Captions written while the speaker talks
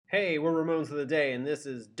Hey, we're Ramones of the Day, and this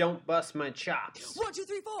is Don't Bust My Chops. 1, 2,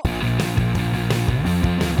 3, 4.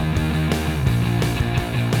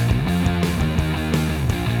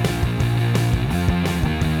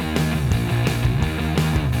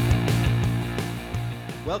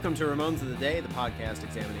 Welcome to Ramones of the Day, the podcast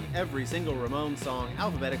examining every single Ramones song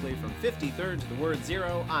alphabetically from 53rd to the word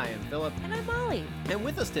zero. I am Philip. And I'm Molly. And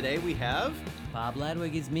with us today we have... Bob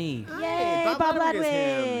Ladwig is me. Hey, Yay, Bob Ladwig is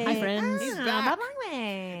him. Ladwig. Hi, friends. He's back. Bob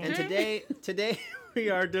Ladwig. And today we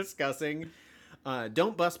are discussing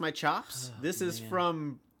Don't Bust My Chops. This is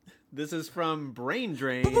from Brain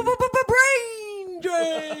Drain. Brain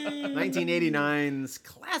drain. 1989's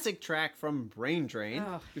classic track from Brain Drain.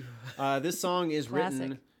 This song is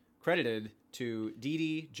credited to Dee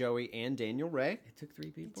Dee, Joey, and Daniel Ray. It took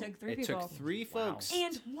three people. It took three folks.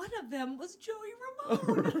 And one of them was Joey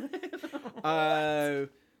Ramone.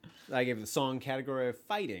 I gave the song category of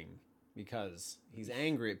fighting because he's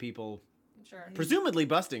angry at people Sure. presumably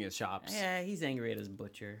busting his chops. Yeah, he's angry at his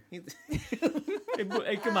butcher. He's-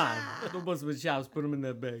 Hey, come on. Don't bust my chops. Put him in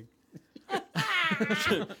that bag.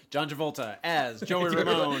 John Travolta as Joey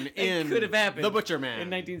Ramone in could have happened. The Butcher Man. In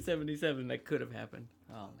 1977, that could have happened.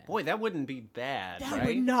 Oh, man. Boy, that wouldn't be bad, That right?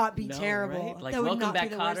 would not be No, terrible. right? Like that would Welcome not Back be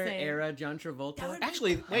the worst Kotter thing. era John Travolta. That would be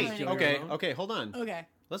Actually, wait, Joey okay, hold on. Okay.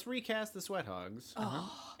 Let's recast the Sweat Hogs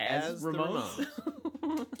As the Ramones.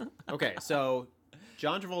 Ramones. Okay, so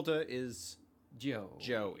John Travolta is Joe.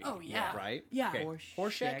 Joey. Oh, yeah. Right? Yeah. Okay.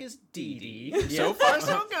 Horseshack is Dee Dee. Yeah. So far,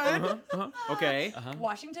 so good. Okay.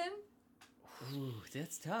 Washington? Ooh,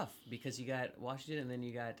 that's tough because you got Washington and then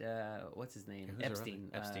you got, what's his name? Who's the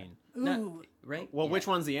Epstein. other- Epstein. Ooh. Right? Well, Yeah. which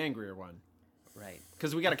one's the angrier one? Right.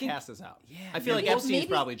 Because we got to cast this out. Yeah, I feel like well, Epstein's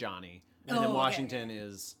maybe- probably Johnny, and Oh, then okay. Washington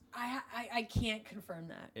is I can't confirm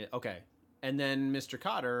that. okay, and then Mr.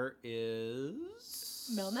 Cotter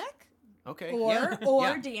is Milneck? Okay, Or yeah. or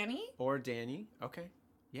Yeah. Danny? Or Danny. Okay,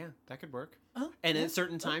 yeah, that could work. Oh, And yeah. at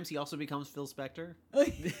certain times, he also becomes Phil Spector.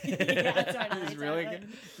 He's really good.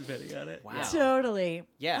 He's betting on it. Wow. Yeah. Totally.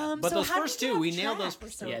 Yeah, but so those how did first you two, get we off nailed track those. for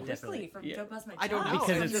so Yeah, quickly definitely. from Yeah. Don't Bust My I don't know. Chops? Because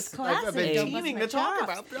From it's- this I've classic, been Don't Bust teaming My to talk Chops.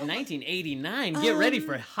 about them. 1989. Get ready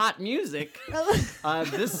for hot music.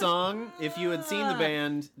 This song, if you had seen the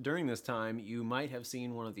band during this time, you might have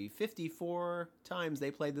seen one of the 54 times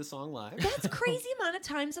they played this song live. That's crazy amount of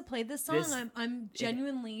times I played this song. This- I'm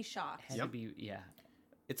genuinely shocked. Had to be, yeah.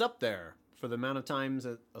 It's up there for the amount of times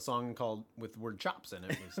a song called with the word chops in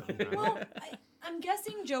it was sung. Well, I'm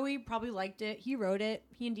guessing Joey probably liked it. He wrote it.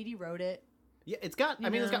 He and Dee Dee wrote it. Yeah, it's got. I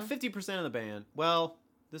mean, it's got know? 50% of the band. Well,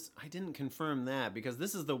 this I didn't confirm that because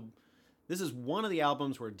this is one of the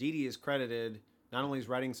albums where Dee Dee is credited not only as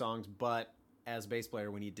writing songs but as bass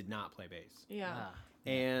player when he did not play bass. Yeah. Ah.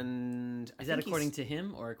 And Is that according to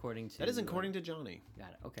him or according to... that is according to Johnny. Got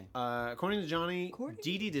it. Okay. According to Johnny, According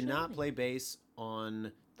Dee Dee to did not Johnny. play bass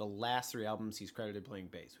on the last three albums he's credited playing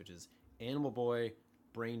bass, which is Animal Boy,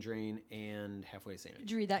 Brain Drain, and Halfway Did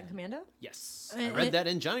Sandwich. you read that in Commando? Yes, And I read it- that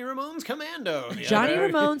in Johnny Ramone's Commando. Johnny Yeah,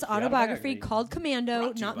 Ramone's yeah, autobiography autobiography. called Commando,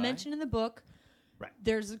 Brought to you not by- mentioned in the book. Right.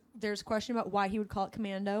 There's a question about why he would call it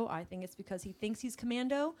Commando. I think it's because he thinks he's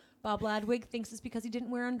Commando. Bob Ladwig thinks it's because he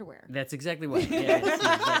didn't wear underwear. That's exactly what. Yeah, it's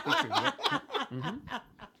exactly true. Yep. Mhm.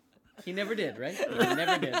 He never did, right? He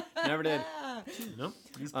never did. Never did. Nope.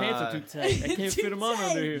 These pants are too tight. I can't fit them on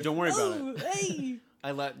under here. Don't worry about Oh, it. hey.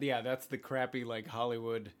 Yeah, that's the crappy like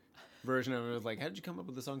Hollywood version of it. It was like, how did you come up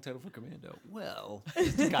with the song title for Commando? Well,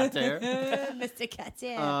 Mr. Cotter. Mr.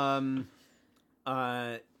 Katia.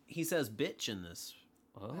 He says bitch in this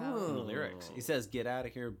Oh. in the lyrics. He says get out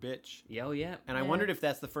of here, bitch. Yeah, oh, yeah. And I Yeah. wondered if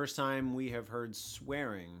that's the first time we have heard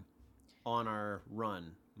swearing on our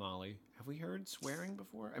run, Molly. Have we heard swearing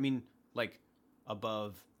before? I mean, like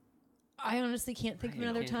above. I honestly can't think of Right,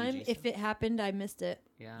 another can't be time. Jason. If it happened, I missed it.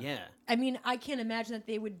 Yeah. Yeah. I mean, I can't imagine that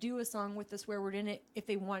they would do a song with the swear word in it if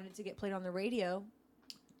they wanted it to get played on the radio.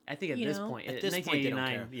 I think at You this know? point, At in this point, they don't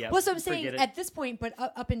 1989, care. yeah. Well, so I'm saying forget it. at this point, but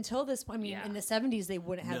up until this point, I mean, Yeah. in the 70s, they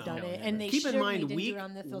wouldn't have No, done no, it. never. And they Keep in certainly mind, didn't we- do it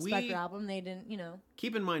on the Phil we- Spector album. They didn't, you know.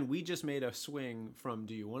 Keep in mind, we just made a swing from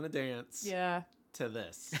 "Do You Want to Dance" Yeah. to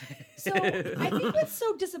this. So I think what's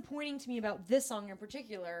so disappointing to me about this song in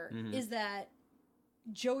particular Mhm. is that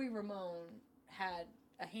Joey Ramone had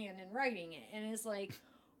a hand in writing it, and it's like,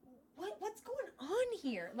 what's going on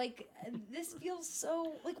here? Like, this feels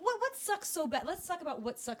so like what sucks so bad? Let's talk about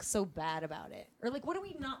what sucks so bad about it, or like what do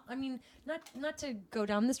we not? I mean, not to go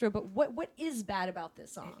down this road, but what is bad about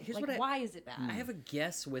this song? Here's Like, what why is it bad? I have a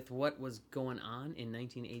guess with what was going on in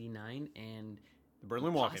 1989 and The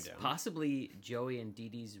Berlin Walking Down. possibly Joey and Dee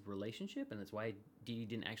Dee's relationship, and that's why Dee Dee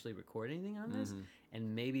didn't actually record anything on this. Mhm.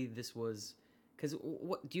 And maybe this was Because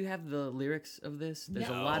what do you have the lyrics of this? There's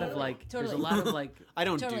a No. lot of like. There's a Totally. lot of like. I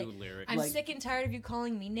don't Totally. do lyrics. I'm Like- sick and tired of you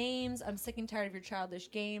calling me names. I'm sick and tired of your childish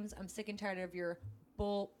games. I'm sick and tired of your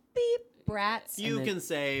bull beep brats. You then- can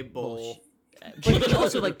say bull. But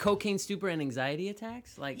also like cocaine stupor and anxiety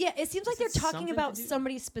attacks. Like Yeah, it seems like they're Is it talking something about to do-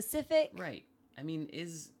 somebody specific. right. I mean,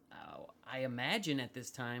 I imagine at this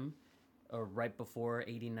time, or right before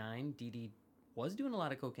 '89, Dee Dee was doing a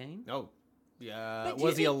lot of cocaine. Oh, yeah. But do you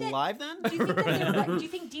Was he think that- alive then? Do you think do you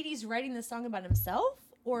think Dee Dee's writing this song about himself,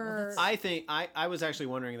 or I think I was actually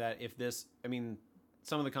wondering that if this, I mean,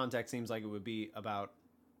 some of the context seems like it would be about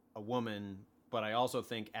a woman, but I also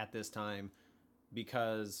think at this time,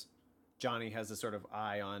 because Johnny has this sort of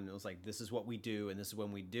eye on, it was like, this is what we do and this is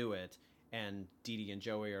when we do it, and Dee Dee and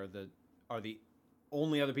Joey are the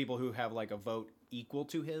only other people who have like a vote equal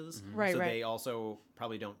to his, Right, so right. they also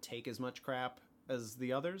probably don't take as much crap as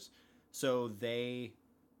the others, so they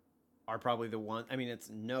are probably the one. I mean,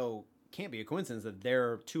 can't be a coincidence that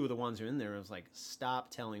they're two of the ones who are in there. It was like,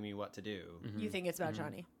 stop telling me what to do. you think it's about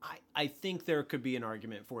Johnny? I think there could be an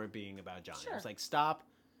argument for it being about Johnny. Sure. It's like, stop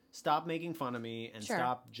making fun of me and Sure.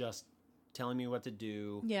 stop just telling me what to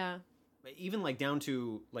do. Yeah. Even like down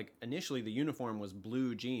to like initially the uniform was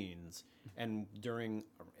blue jeans, and during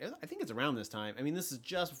I think it's around this time. I mean, this is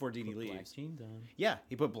just before Dee Dee Black leaves. jeans on. Yeah,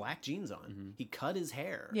 he put black jeans on. He cut his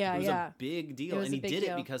hair. Yeah, it was yeah. a big deal, It was and a he big did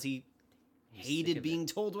deal. it because he sick hated of being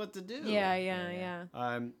told what to do. Yeah, yeah.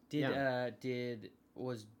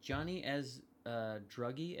 Was Johnny as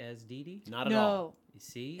druggy as Dee Dee? Not at all. No. You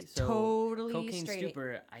see, so Totally cocaine straight.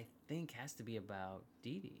 stupor, I think, has to be about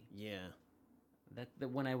Dee Dee. Yeah. That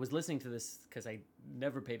when I was listening to this, because I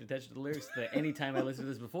never paid attention to the lyrics any time I listened to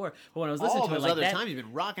this before, but when I was listening All to it, those like other that, times you've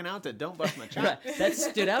been rocking out to "Don't Bust My Chops." that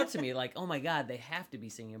stood out to me. Like, oh my God, they have to be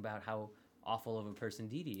singing about how awful of a person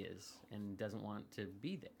Dee Dee is and doesn't want to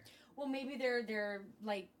be there. Well, maybe they're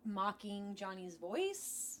like mocking Johnny's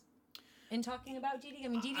voice and talking about Dee Dee. I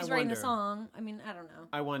mean, Dee Dee's writing the wonder. song. I mean, I don't know.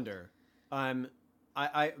 I wonder.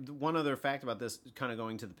 I one other fact about this, kind of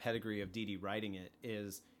going to the pedigree of Dee Dee writing it,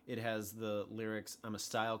 is it has the lyrics, "I'm a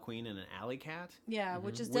style queen and an alley cat." Yeah,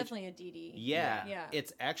 which is definitely a Dee Dee. Yeah, Yeah.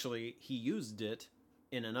 It's actually, he used it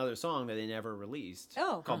in another song that they never released.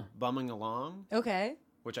 Oh. Called "Bumming Along," Okay.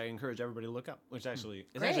 which I encourage everybody to look up. Which actually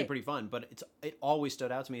it's Great. actually pretty fun. But it always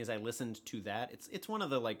stood out to me as I listened to that. It's one of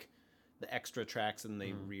the like the extra tracks, and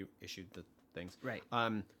they reissued the things. Right.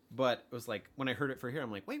 But it was like when I heard it for here,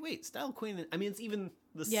 I'm like, wait, Style Queen. I mean, it's even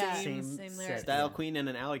the Yeah, same same set. lyrics. Style Yeah. Queen and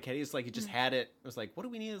an alley cat. It's like it just had it. It was like, what do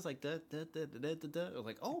we need? It's like da da da da da da. It was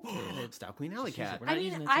like, oh, Style Queen, alley cat. We're I not mean,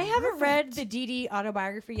 using it I too. haven't read the Dee Dee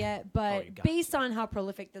autobiography yet, but you got based on how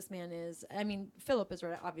prolific this man is, I mean, Philip has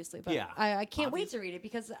read it, obviously, but Yeah. I can't wait to read it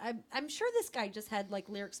because I'm sure this guy just had like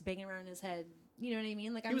lyrics banging around in his head. You know what I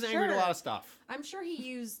mean? Like He was angry at a lot of stuff. I'm sure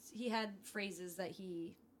he had phrases that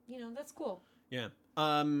he, that's cool. Yeah.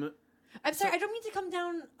 I'm sorry, I don't mean to come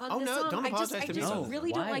down on Oh, this no, song. don't I just apologize to me. just No,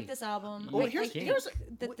 really don't why? like this album. Well, I here's think here's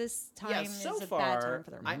that this time yeah. is So a far, bad time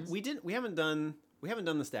for their we haven't done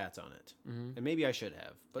the stats on it, and maybe I should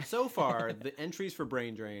have. But so far, the entries for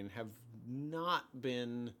Brain Drain have not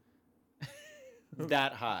been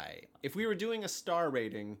that high. If we were doing a star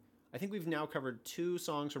rating, I think we've now covered 2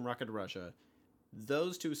 songs from Rocket to Russia.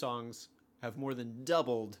 Those 2 songs have more than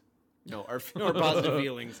doubled, our positive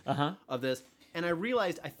feelings of this. And I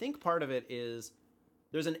realized, I think part of it is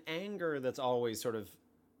there's an anger that's always sort of,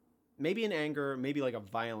 maybe an anger, maybe like a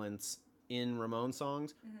violence in Ramones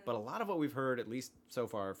songs, but a lot of what we've heard, at least so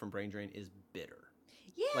far from Brain Drain, is bitter.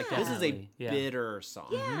 Yeah. Like this is a Definitely, yeah. bitter song.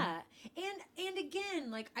 Yeah. And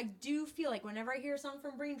again, like I do feel like whenever I hear a song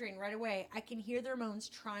from Brain Drain right away, I can hear the Ramones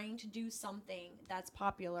trying to do something that's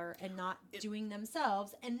popular and not doing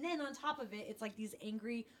themselves. And then on top of it, it's like these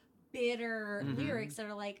angry, bitter lyrics that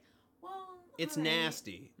are like, well, It's all right.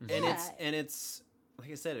 nasty. Yeah. And it's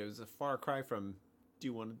like I said, it was a far cry from "Do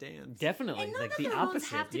You Want to Dance?" Definitely, And none like of the the Ramones opposite.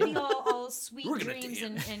 have to yeah. be all sweet We're gonna dreams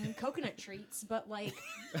dance. and coconut treats, but like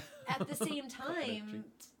at the same time,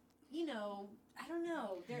 I don't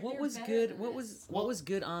know. What they're was better good? than What this. was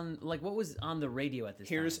good on what was on the radio at this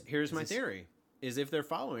time? Here's my Is this- theory: is if they're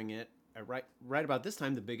following it right about this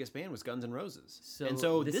time, the biggest band was Guns N' Roses. So, and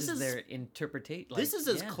so this is their interpretation. this is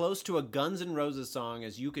as close to a Guns N' Roses song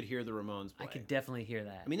as you could hear the Ramones play. I could definitely hear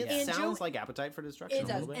that. I mean, it yeah. And sounds Joe- like Appetite for Destruction. It a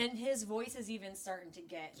does, little bit. and his voice is even starting to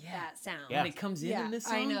get that sound. Yeah. when it comes in Yeah, this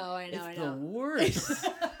I song, know, it's I the know. worst.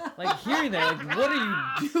 Like hearing that, like what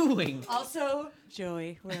are you doing? Also,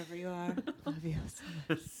 Joey, wherever you are, love you.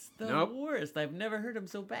 It's the Nope. worst. I've never heard him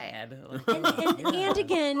so bad. Like, And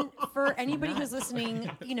again, for anybody who's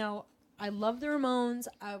listening, I love the Ramones.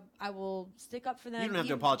 I will stick up for them. You don't have to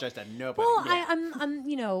even- apologize to nobody. Well, Yeah. I'm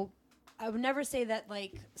you know, I would never say that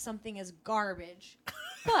like something is garbage,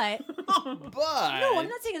 but but no, I'm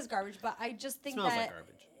not saying it's garbage. But I just think smells that like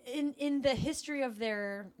garbage. in the history of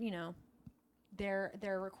their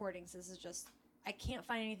their recordings, this is just I can't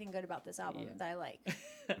find anything good about this album Yeah. that I like.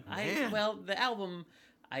 Man. Well, the album,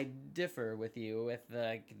 I differ with you with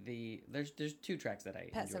there's two tracks that I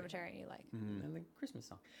Pet enjoy. Cemetery, you like, And the Christmas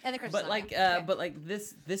song. and the Christmas But song, like yeah. Okay. but like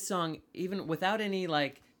this song, even without any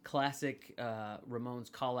like classic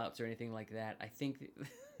Ramones call outs or anything like that, I think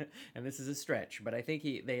and this is a stretch, but I think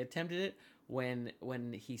they attempted it when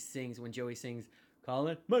Joey sings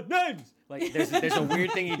calling my names. Like there's a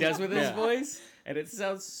weird thing he does with his Yeah. voice, and it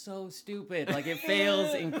sounds so stupid. Like it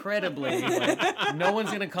fails incredibly. Like, no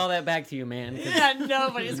one's gonna call that back to you, man. 'cause Yeah,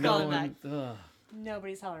 nobody's no calling one- back. ugh.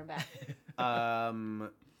 Nobody's hollering back.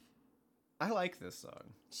 I like this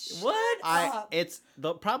song. What? It's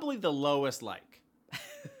probably the lowest like,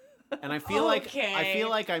 and I feel like Okay.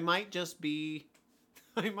 I might just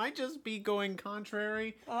be going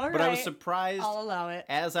contrary. All But I was right. surprised I'll allow it.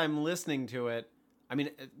 as I'm listening to it. I mean,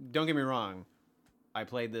 don't get me wrong. I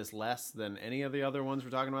played this less than any of the other ones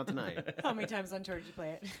we're talking about tonight, How many times on tour did you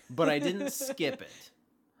play it? but I didn't skip it.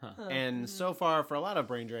 Huh. And so far, for a lot of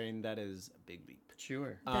Brain Drain, that is a big leap.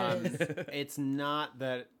 Sure. That is- It's not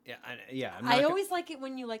that. Yeah, I'm not I gonna- always like it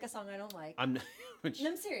when you like a song I don't like. I'm. Which, And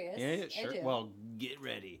I'm serious. yeah, I sure. do. Well, get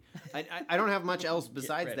ready. I don't have much else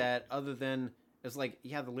besides ready. that, other than it's like,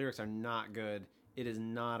 yeah, the lyrics are not good. It is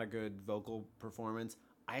not a good vocal performance.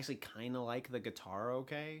 I actually kind of like the guitar.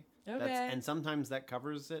 Okay. Okay. And sometimes that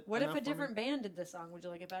covers it. What if enough a for me. different band did this song? Would you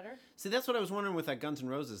like it better? See, that's what I was wondering with that Guns N'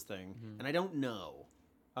 Roses thing, and I don't know.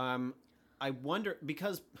 I wonder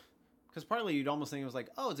because partly you'd almost think it was like,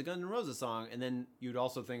 oh, it's a Guns N' Roses song, and then you'd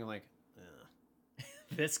also think like,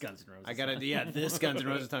 This Guns N' Roses. I gotta, this Guns N'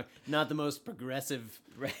 Roses song, not the most progressive,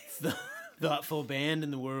 Right. thoughtful band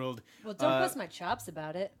in the world. Well, don't bust my chops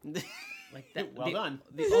about it. Like that. Well done.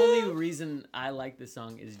 The only reason I like this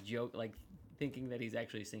song is thinking that he's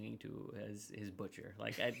actually singing to his butcher.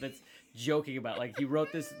 Like that's joking about. Like they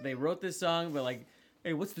wrote this song, but like,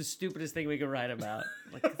 hey, what's the stupidest thing we can write about?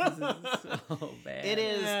 Like this is so bad. It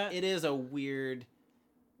is. It is a weird,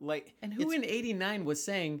 like. And who it's- in '89 was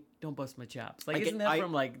saying "Don't bust my chops"? Like, I isn't get- that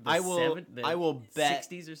from like the I will. I will bet.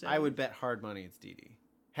 60s or 70s? I would bet hard money it's Dee Dee.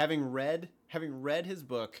 Having read his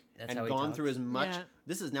book That's and how he gone talks? through as much. Yeah.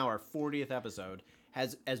 This is now our 40th episode.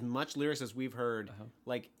 Has as much lyrics as we've heard. Uh-huh.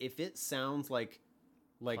 Like if it sounds like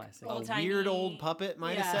Classic. a Old-timey. weird old puppet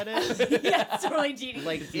might have said Yeah. it. Yeah, it's totally Dee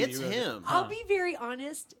Like it's wrote it. him. I'll be very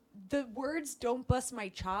honest. The words "Don't bust my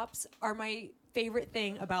chops" are my favorite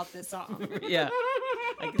thing about this song Yeah.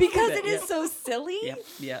 I can see because that, it is yeah. so silly. Yep.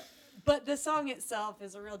 Yeah. But the song itself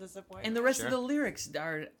is a real disappointment. And the rest Sure. of the lyrics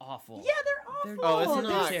are awful. yeah, they're awful. They're- Oh, it's They're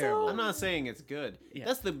not so- terrible. I'm not saying it's good. Yeah.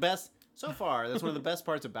 That's the best so far. That's one of the best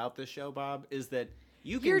parts about this show, Bob, is that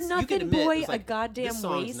you can You're you nothing, can admit, boy. it's like, a goddamn this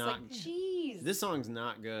song's waste. not Like, jeez. this song's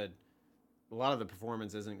not good. A lot of the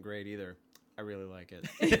performance isn't great either. I really like it.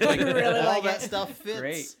 I really all like that it. stuff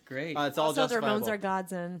fits. Great. It's all Also, the justifiable. Ramones are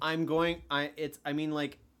gods, and I mean,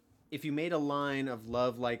 like, if you made a line of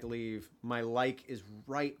love, like, leave, my like is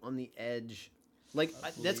right on the edge. Like,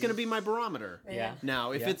 that's going to be my barometer. Yeah.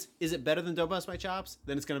 Now, if Yeah. is it better than Don't Bust My Chops?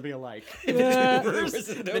 Then it's going to be a like. If Yeah. it's worse,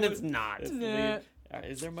 then it's not. Nah.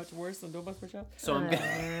 Is there much worse than Don't Bust My Chops? So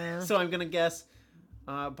I'm gonna guess.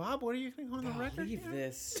 Bob, what do you think on the record? Leave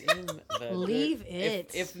this in the Leave dirt.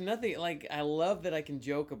 it. If nothing, like I love that I can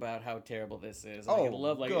joke about how terrible this is. I Oh, can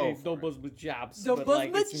love like, go hey, for don't it. bust my chops. Don't but bust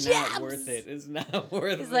like my it's not chops. worth it. It's not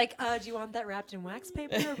worth he's it. like, do you want that wrapped in wax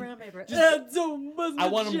paper or brown paper? don't bust I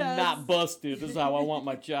want them not busted. This is how I want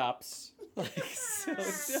my chops. Like so dumb.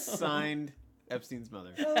 Signed, Epstein's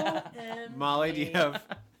mother. OMG. Molly, do you have?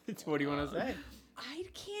 What do you want to say? I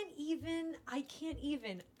can't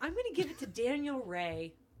even. I'm gonna give it to Daniel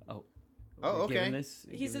Ray. Oh, We're giving okay. This,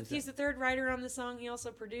 He's the third writer on the song. He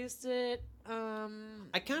also produced it.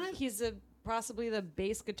 I kind of. He's possibly the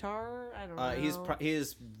bass guitar. I don't know. He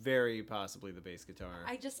is very possibly the bass guitar.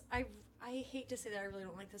 I hate to say that I really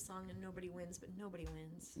don't like this song and nobody wins, but nobody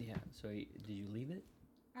wins. Yeah. So did you leave it?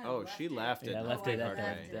 I Oh, left she it. left it. Yeah, I the left hard it left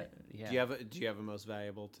way. it. Yeah. Do you have a most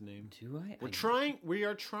valuable to name? Do I? We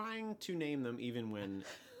are trying to name them even when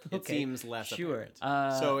it Okay, seems less sure.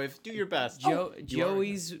 apparent. So do your best.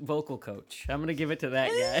 Joey's vocal coach. I'm gonna give it to that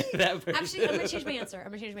guy. That person. Actually, I'm gonna change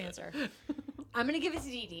my answer. I'm gonna give it to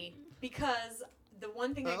Dee Dee because the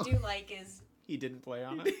one thing I do like is he didn't play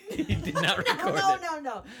on it. He did not record it.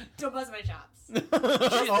 No. Don't buzz my chops.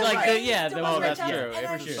 Like the- yeah, Don't the- buzz oh, my that's chops, true. And If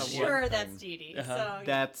I'm it's just some sure one that's thing. Dee Dee. Uh-huh. So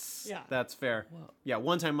That's Yeah. that's fair. Well- Yeah,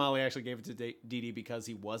 one time Molly actually gave it to Dee Dee because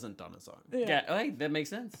he wasn't on a song. Yeah, oh, hey, that makes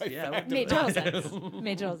sense. Yeah, fact. made total sense.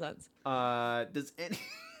 Made total sense.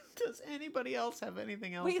 Does anybody else have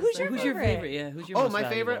anything else? Wait, to who's say? your Who's your favorite? favorite? Yeah, who's your Oh, most my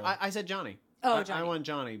favorite. valuable? I said Johnny. Oh, I Johnny. want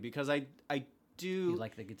Johnny because I do. You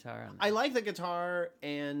like the guitar on that? I like the guitar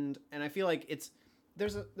and I feel like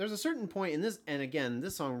there's a certain point in this, and again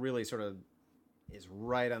this song really sort of is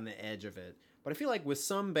right on the edge of it. But I feel like with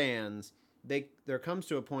some bands there comes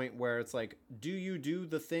to a point where it's like, do you do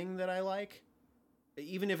the thing that I like?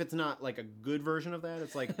 Even if it's not like a good version of that,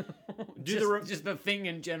 it's like just the thing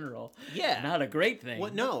in general. Yeah. Not a great thing.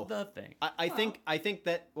 What? No. but the thing. I think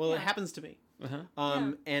that it Yeah. happens to me.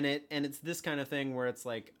 Uh-huh. And it's this kind of thing where it's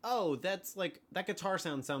like, oh, that's like that guitar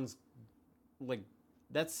sounds like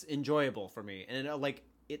that's enjoyable for me, and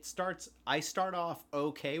I start off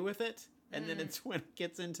okay with it, and then it's when it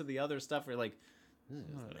gets into the other stuff where you're like, this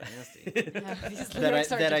is nasty. These that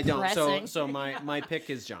lyrics are I don't. depressing. So my pick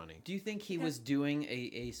is Johnny. Do you think he was doing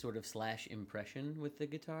a sort of Slash impression with the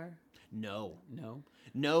guitar? No,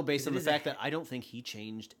 Because based on it the is a fact that I don't think he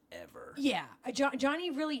changed ever. Yeah,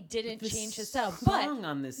 Johnny really didn't The change his style. But song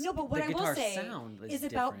on this, no, but what the I will guitar say sound is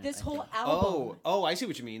different, about this I whole think. album. Oh, I see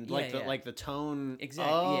what you mean. Yeah, yeah. Like the tone.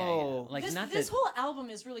 Exactly. Oh, Yeah. Like this not this that, whole album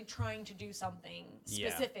is really trying to do something Yeah.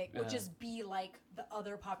 specific, which Yeah. is be like the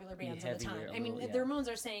other popular bands of the heavier time. a I mean, little, yeah. the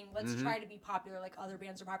Ramones are saying, let's Mm-hmm. try to be popular like other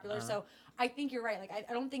bands are popular. Uh-huh. So I think you're right. Like,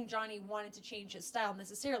 I don't think Johnny wanted to change his style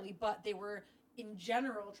necessarily, but they were in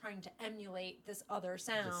general trying to emulate this other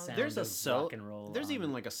sound. sound. there's a of solo. rock and roll There's on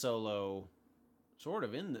even like a solo, sort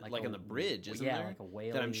of in the, like a- in the bridge, isn't yeah, there? like a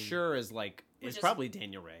wailing. That I'm sure is like Which is is- probably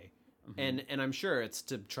Daniel Ray, Mhm. and I'm sure it's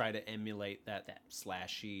to try to emulate that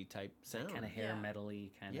slashy type sound. kind of hair Yeah.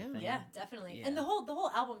 metal-y kind Yeah. of thing. Yeah, definitely. Yeah. And the whole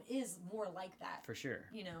album is more like that. For sure.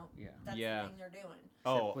 You know, Yeah. that's Yeah. the thing they're doing.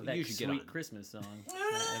 Oh, With that you should get sweet on. Christmas song.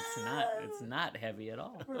 It's not heavy at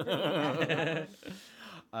all.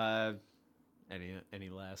 Any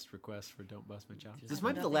last requests for Don't Bust My Chops? Just This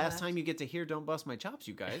might be the nothing last left. time you get to hear Don't Bust My Chops,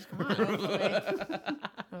 you guys. Come on.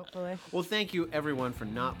 Hopefully. Well, thank you everyone for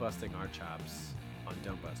not busting our chops on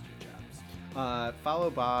Don't Bust Your Chops. Follow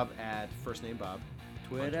Bob at First Name Bob.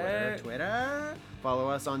 on Twitter. Follow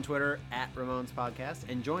us on Twitter at Ramones Podcast,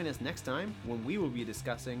 and join us next time when we will be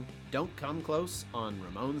discussing Don't Come Close on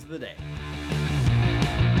Ramones of the Day.